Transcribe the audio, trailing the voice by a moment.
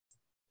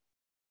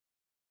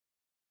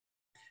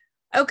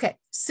Okay,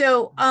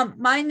 so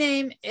my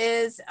name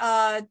is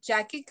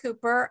Jackie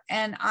Cooper,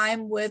 and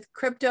I'm with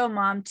Crypto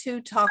Mom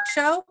 2 Talk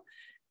Show.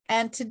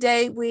 And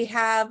today we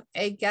have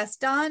a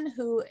guest on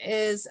who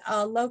is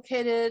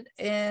located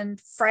in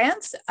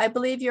France. I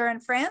believe you're in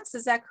France.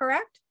 Is that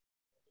correct?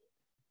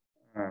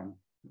 Um,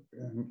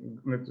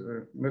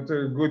 not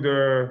a good,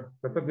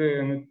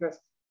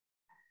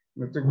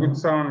 not a good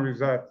sound with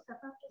that.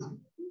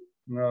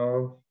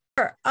 No.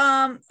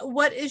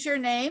 What is your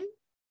name?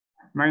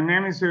 My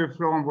name is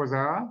Florent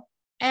Boisard.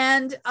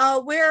 And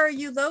where are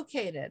you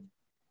located?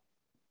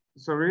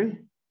 Sorry?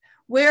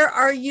 Where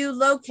are you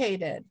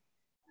located?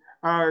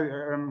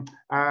 I'm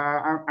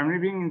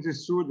living in the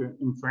Sud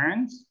in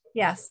France.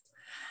 Yes.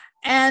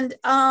 And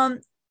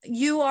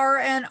you are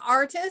an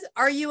artist.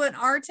 Are you an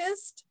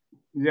artist?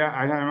 Yeah,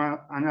 I am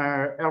an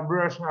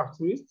airbrush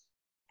artist.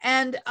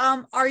 And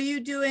are you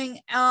doing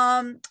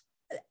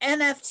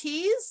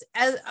NFTs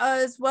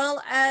as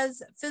well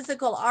as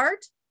physical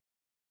art?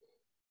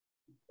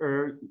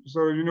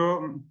 So you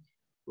know,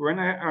 when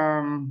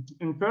I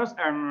in first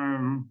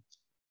I'm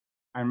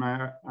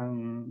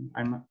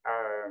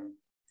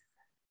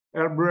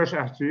airbrush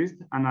artist,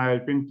 and I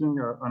painting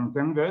on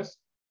canvas,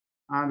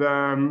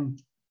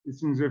 and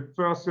it's in the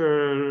first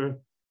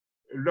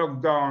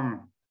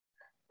lockdown.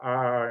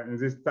 In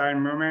this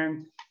time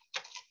moment,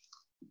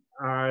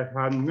 I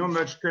had no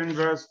much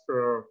canvas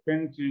for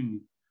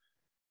painting,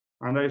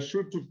 and I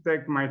should to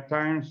take my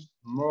time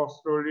more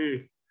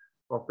slowly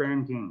for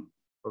painting.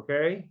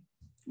 Okay?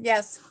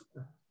 Yes.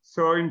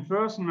 So in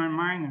first in my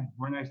mind,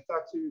 when I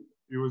started,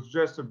 it was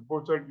just a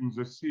bottle in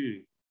the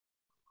sea,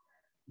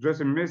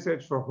 just a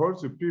message for all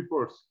the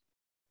peoples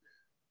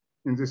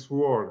in this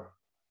world,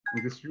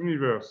 in this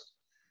universe.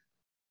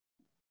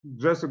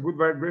 Just a good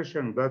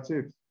vibration, that's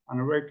it. And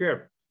I wake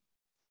up.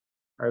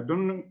 I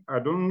don't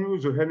know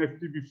the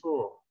NFT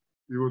before.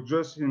 It was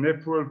just in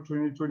April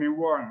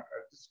 2021, I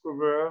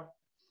discovered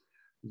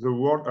the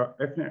world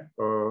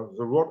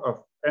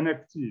of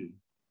NFT.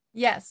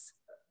 Yes.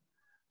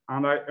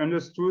 And I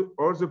understood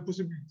all the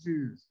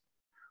possibilities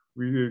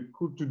we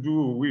could to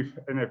do with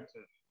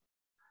NFT.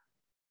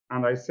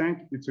 And I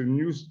think it's a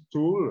news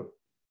tool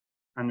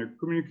and a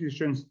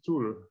communications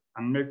tool,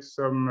 and make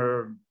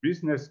some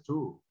business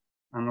too.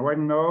 And right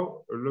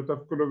now, a lot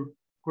of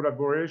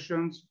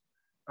collaborations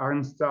are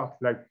in start,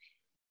 like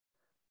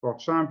for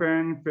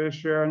champagne,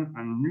 fashion,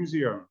 and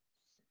museum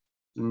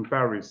in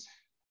Paris.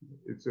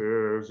 It's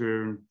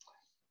the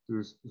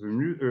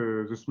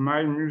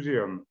Smile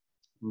Museum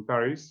in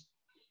Paris.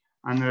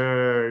 And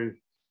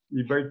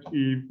he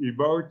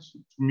bought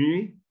to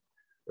me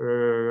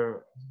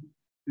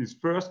his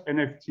first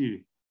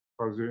NFT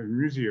for the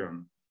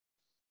museum.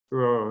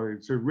 So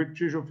it's a great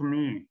pleasure for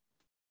me.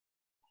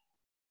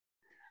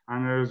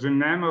 And the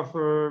name of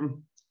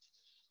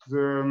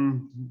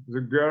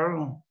the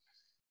girl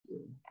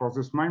for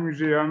the Smile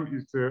Museum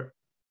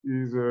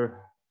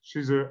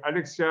she's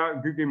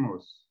Alexia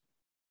Guguemos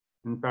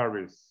in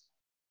Paris.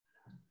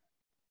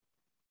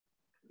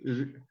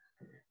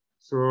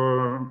 So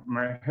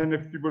my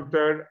NFT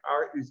bottle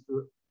R is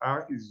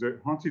the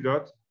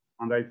antidote,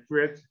 and I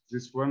create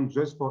this one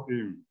just for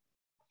him.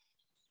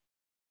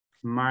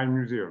 My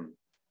museum.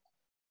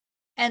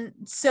 And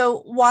so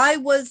why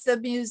was the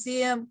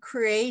museum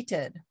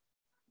created?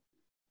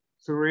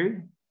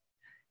 Sorry?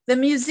 The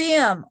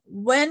museum,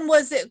 when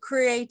was it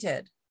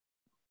created?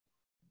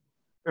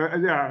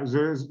 Yeah,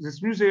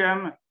 this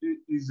museum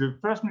is the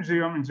first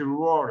museum in the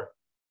world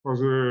for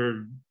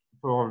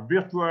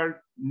virtual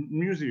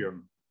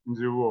museum in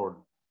the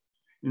world.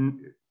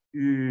 It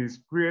is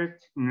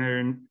created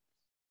in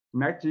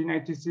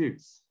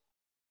 1996.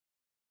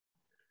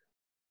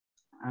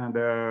 And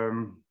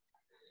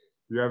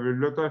you have a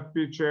lot of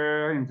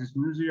pictures in this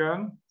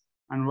museum.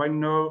 And right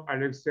now,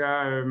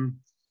 Alexia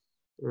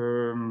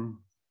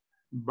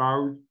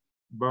bought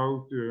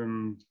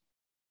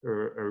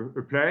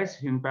a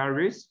place in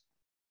Paris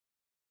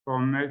for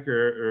make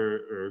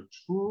a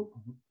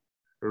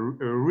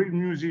real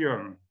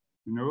museum,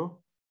 you know,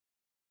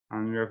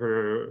 and you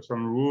have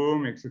some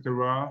room,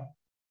 etc.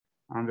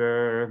 And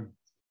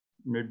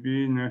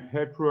maybe in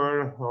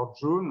April or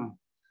June,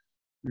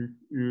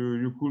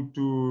 you could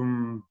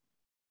to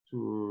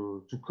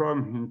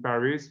come in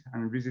Paris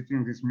and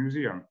visiting this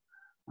museum.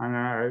 And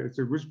it's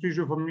a good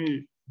pleasure for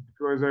me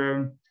because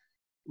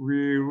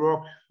we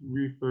work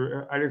with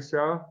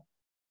Alexia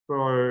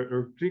for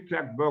a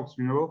click-clack box,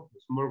 you know,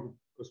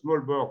 a small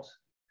box.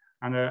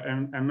 And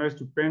I'm used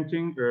to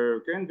painting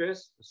a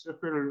canvas, a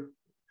circular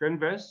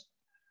canvas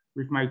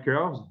with my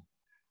curves.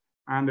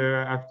 And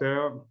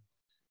after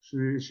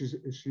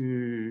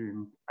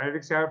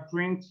Alexia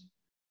print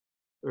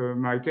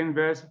my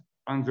canvas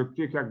on the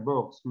click-clack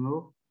box, you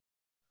know.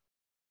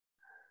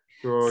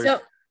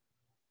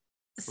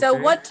 So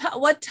okay.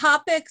 what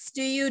topics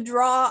do you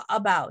draw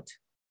about?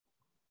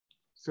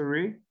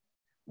 Sorry?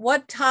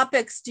 What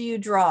topics do you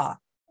draw?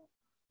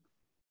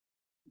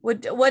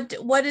 What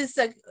is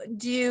the,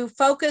 do you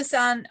focus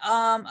on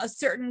a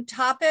certain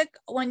topic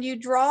when you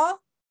draw,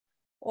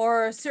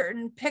 or a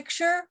certain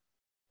picture?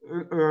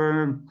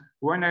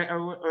 when I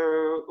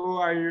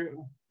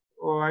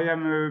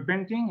am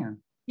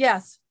painting.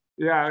 Yes.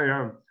 Yeah,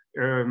 yeah.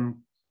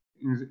 In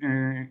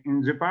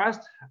the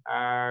past,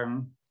 I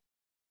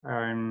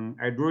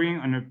drawing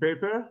on a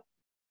paper,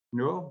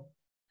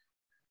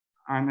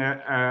 and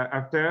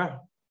after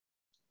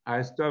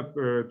I stopped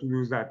to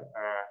do that.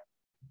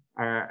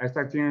 I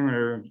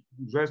started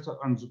just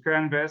on the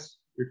canvas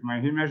with my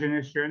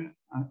imagination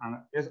and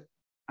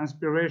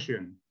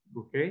inspiration.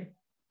 Okay,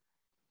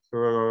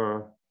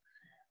 so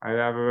I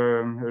have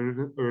a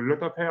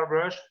lot of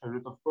airbrush, a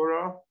lot of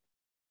color,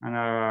 and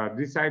I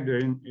decide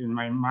in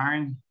my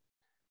mind,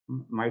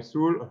 my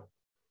soul,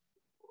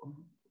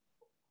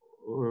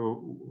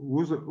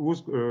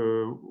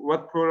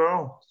 what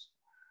color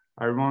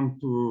I want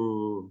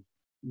to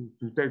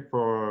take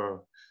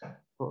for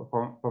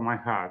my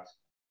heart.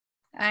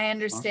 I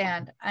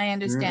understand. I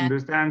understand. You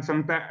understand?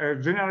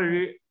 Sometimes,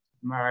 generally,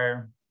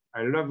 I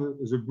love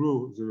the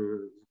blue,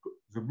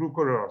 the blue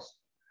colors.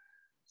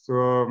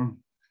 So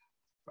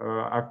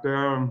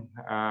after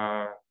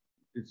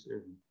it's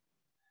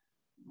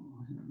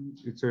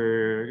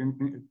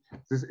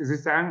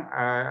this time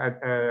I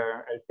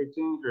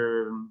painting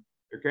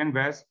a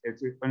canvas.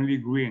 It's only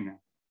green,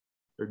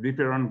 a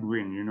different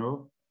green,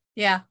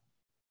 Yeah.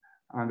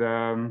 And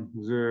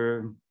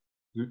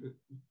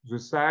the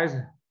size,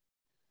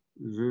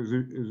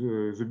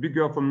 the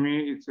bigger for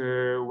me, it's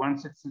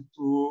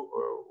 162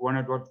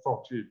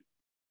 140,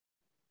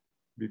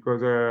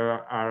 because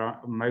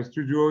my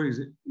studio is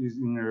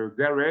in a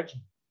garage,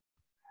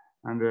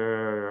 and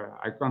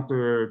I can't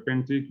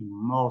paint it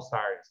more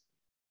size.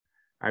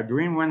 I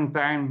dream one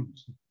time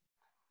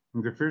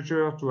in the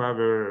future to have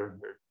a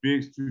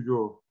big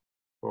studio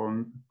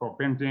for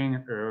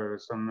painting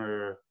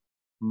some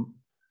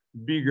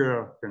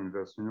bigger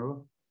canvas,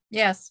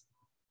 Yes,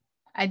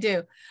 I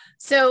do.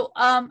 So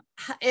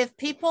if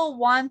people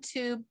want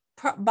to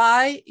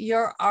buy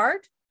your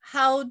art,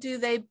 how do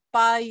they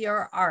buy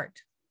your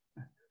art?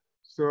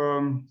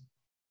 So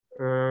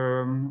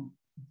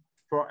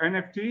for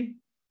NFT,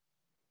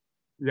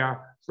 yeah.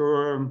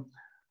 So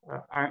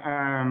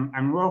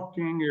I'm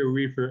working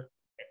with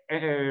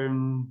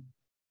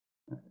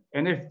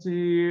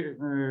NFT,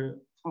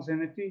 France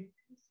NFT,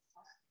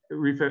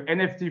 with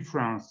NFT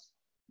France.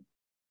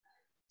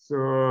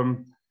 So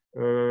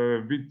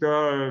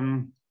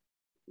Victor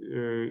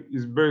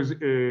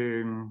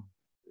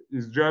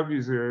his job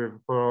is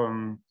for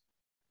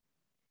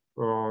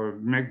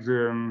make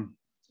the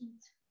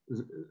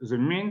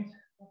mint.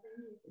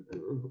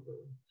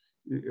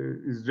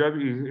 His job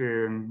is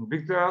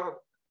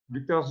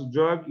Victor's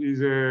job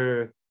is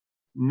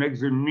make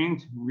the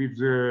mint with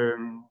the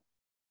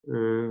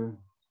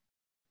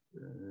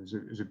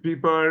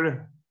people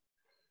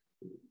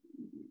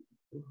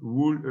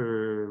who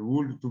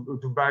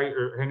to buy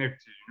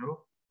NFT,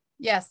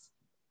 Yes.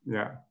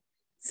 Yeah.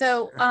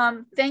 So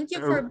thank you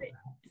for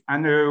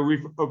and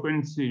with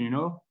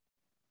OpenSea,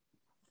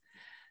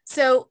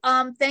 So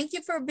thank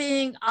you for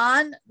being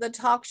on the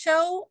talk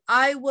show.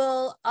 I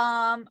will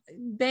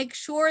make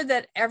sure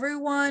that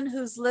everyone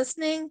who's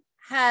listening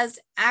has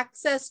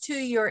access to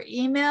your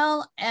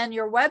email and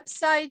your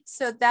website,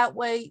 so that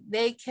way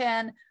they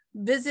can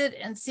visit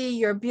and see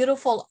your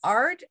beautiful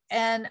art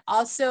and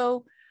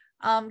also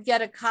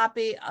get a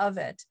copy of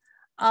it.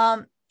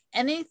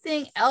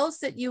 Anything else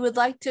that you would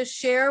like to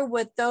share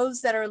with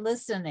those that are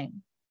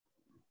listening?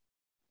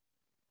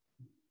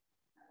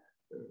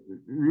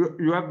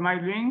 You have my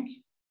link?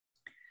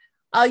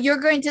 You're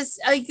going to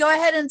go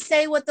ahead and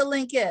say what the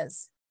link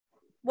is.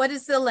 What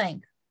is the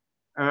link?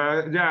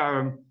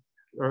 Yeah,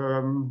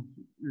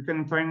 you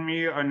can find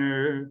me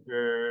on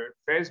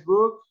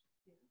Facebook,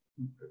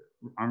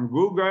 on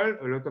Google,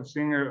 a lot of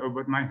things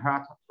about my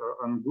art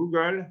on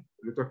Google,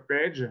 a lot of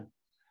page.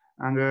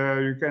 And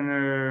you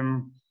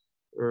can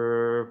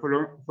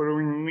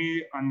following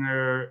me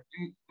on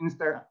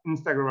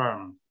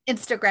Instagram.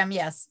 Instagram,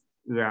 yes.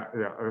 Yeah,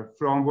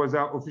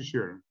 Framboesa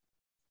Official.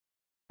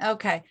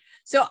 Okay,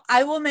 so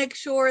I will make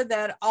sure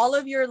that all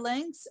of your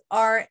links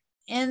are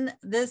in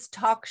this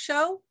talk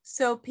show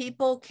so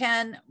people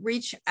can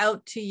reach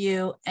out to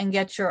you and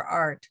get your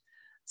art.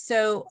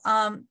 So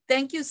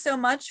thank you so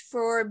much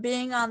for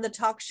being on the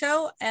talk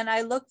show, and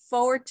I look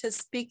forward to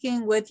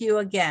speaking with you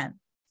again.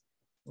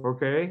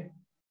 Okay.